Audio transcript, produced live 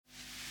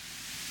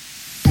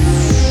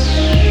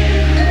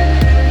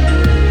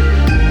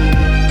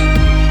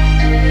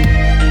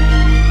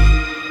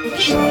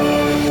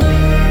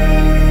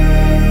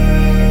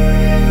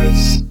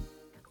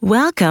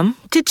Welcome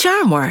to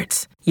Charm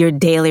Words, your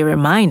daily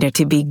reminder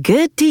to be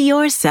good to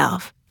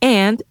yourself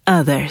and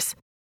others.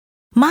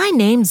 My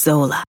name's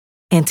Zola,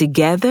 and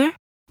together,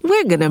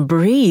 we're gonna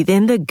breathe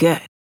in the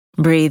good,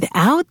 breathe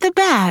out the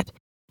bad,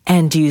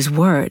 and use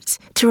words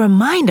to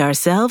remind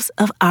ourselves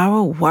of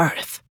our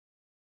worth.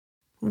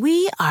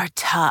 We are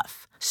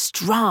tough,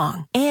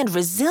 strong, and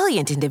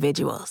resilient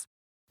individuals,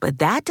 but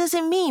that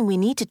doesn't mean we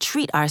need to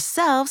treat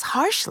ourselves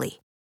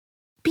harshly.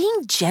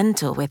 Being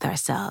gentle with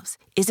ourselves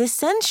is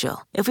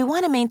essential if we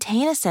want to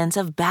maintain a sense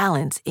of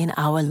balance in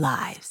our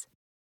lives.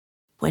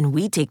 When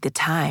we take the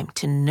time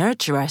to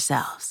nurture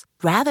ourselves,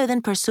 rather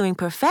than pursuing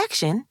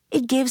perfection,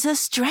 it gives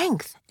us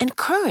strength and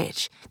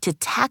courage to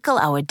tackle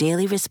our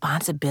daily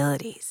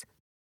responsibilities.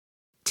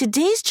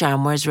 Today's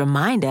charm words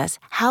remind us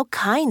how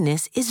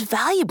kindness is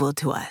valuable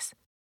to us.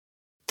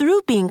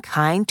 Through being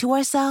kind to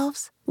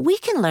ourselves, we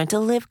can learn to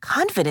live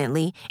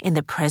confidently in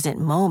the present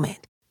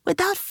moment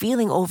without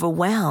feeling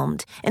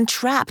overwhelmed and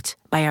trapped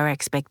by our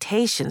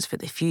expectations for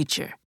the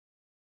future.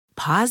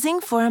 Pausing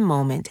for a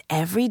moment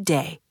every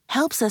day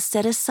helps us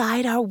set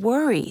aside our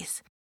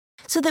worries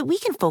so that we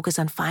can focus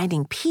on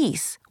finding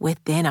peace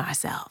within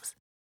ourselves.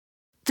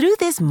 Through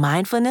this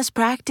mindfulness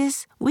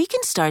practice, we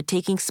can start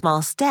taking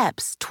small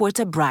steps towards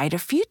a brighter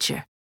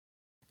future,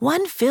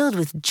 one filled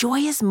with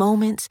joyous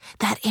moments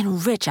that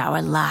enrich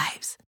our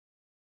lives.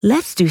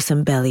 Let's do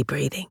some belly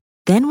breathing.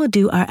 Then we'll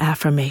do our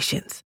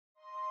affirmations.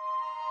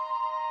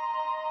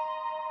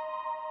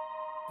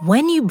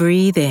 When you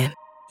breathe in,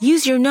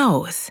 use your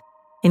nose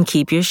and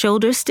keep your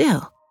shoulders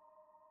still.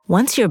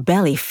 Once your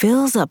belly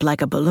fills up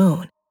like a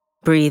balloon,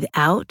 breathe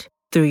out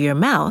through your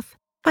mouth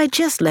by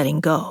just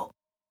letting go.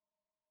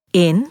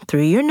 In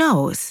through your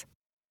nose,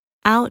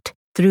 out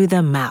through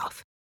the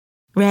mouth.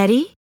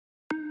 Ready?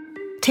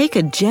 Take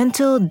a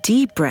gentle,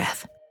 deep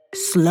breath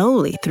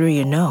slowly through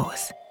your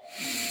nose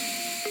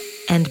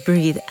and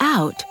breathe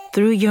out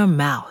through your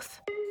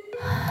mouth.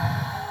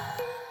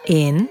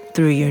 In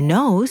through your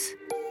nose,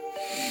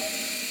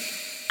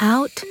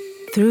 out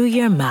through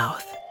your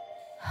mouth.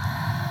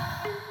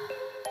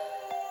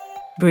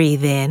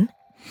 Breathe in.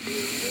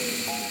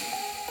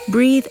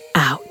 Breathe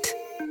out.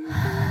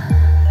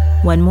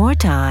 One more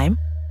time.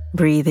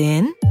 Breathe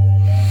in.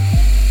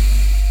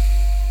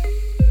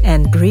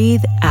 And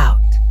breathe out.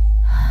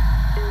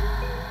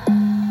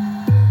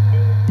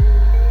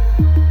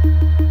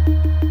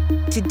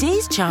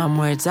 Today's charm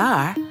words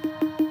are,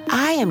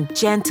 I am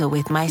gentle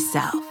with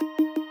myself.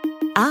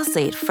 I'll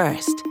say it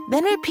first,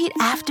 then repeat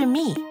after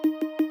me.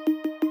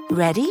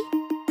 Ready?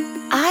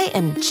 I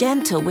am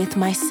gentle with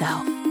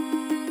myself.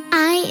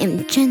 I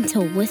am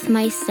gentle with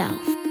myself.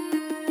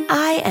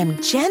 I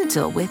am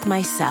gentle with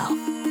myself.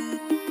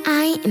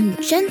 I am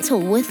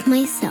gentle with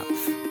myself.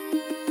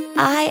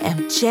 I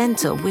am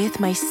gentle with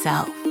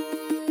myself.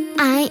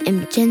 I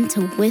am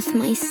gentle with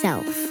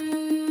myself.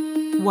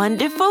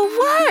 Wonderful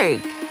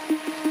work!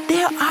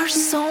 There are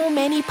so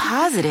many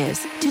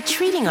positives to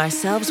treating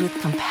ourselves with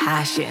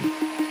compassion.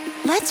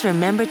 Let's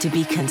remember to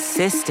be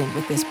consistent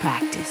with this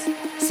practice,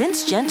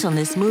 since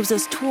gentleness moves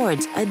us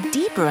towards a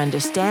deeper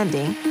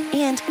understanding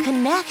and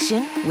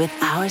connection with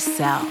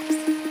ourselves.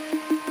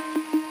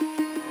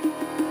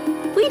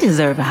 We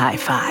deserve a high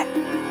five.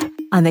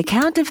 On the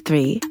count of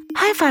 3,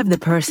 high five the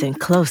person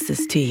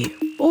closest to you,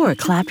 or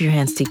clap your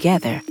hands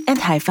together and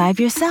high five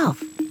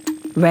yourself.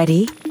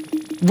 Ready?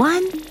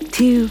 1,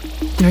 2,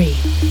 3.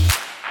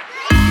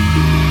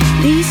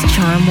 These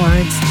charm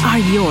words are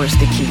yours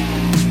to keep,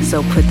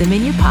 so put them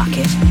in your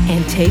pocket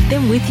and take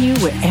them with you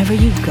wherever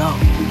you go.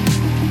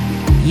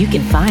 You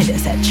can find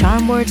us at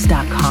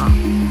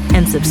charmwords.com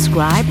and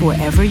subscribe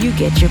wherever you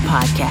get your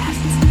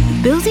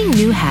podcasts. Building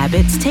new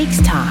habits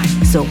takes time,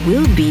 so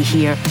we'll be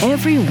here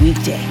every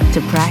weekday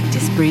to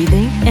practice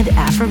breathing and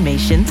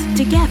affirmations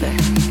together.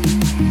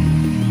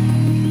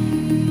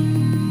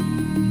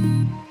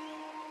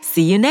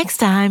 See you next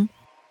time.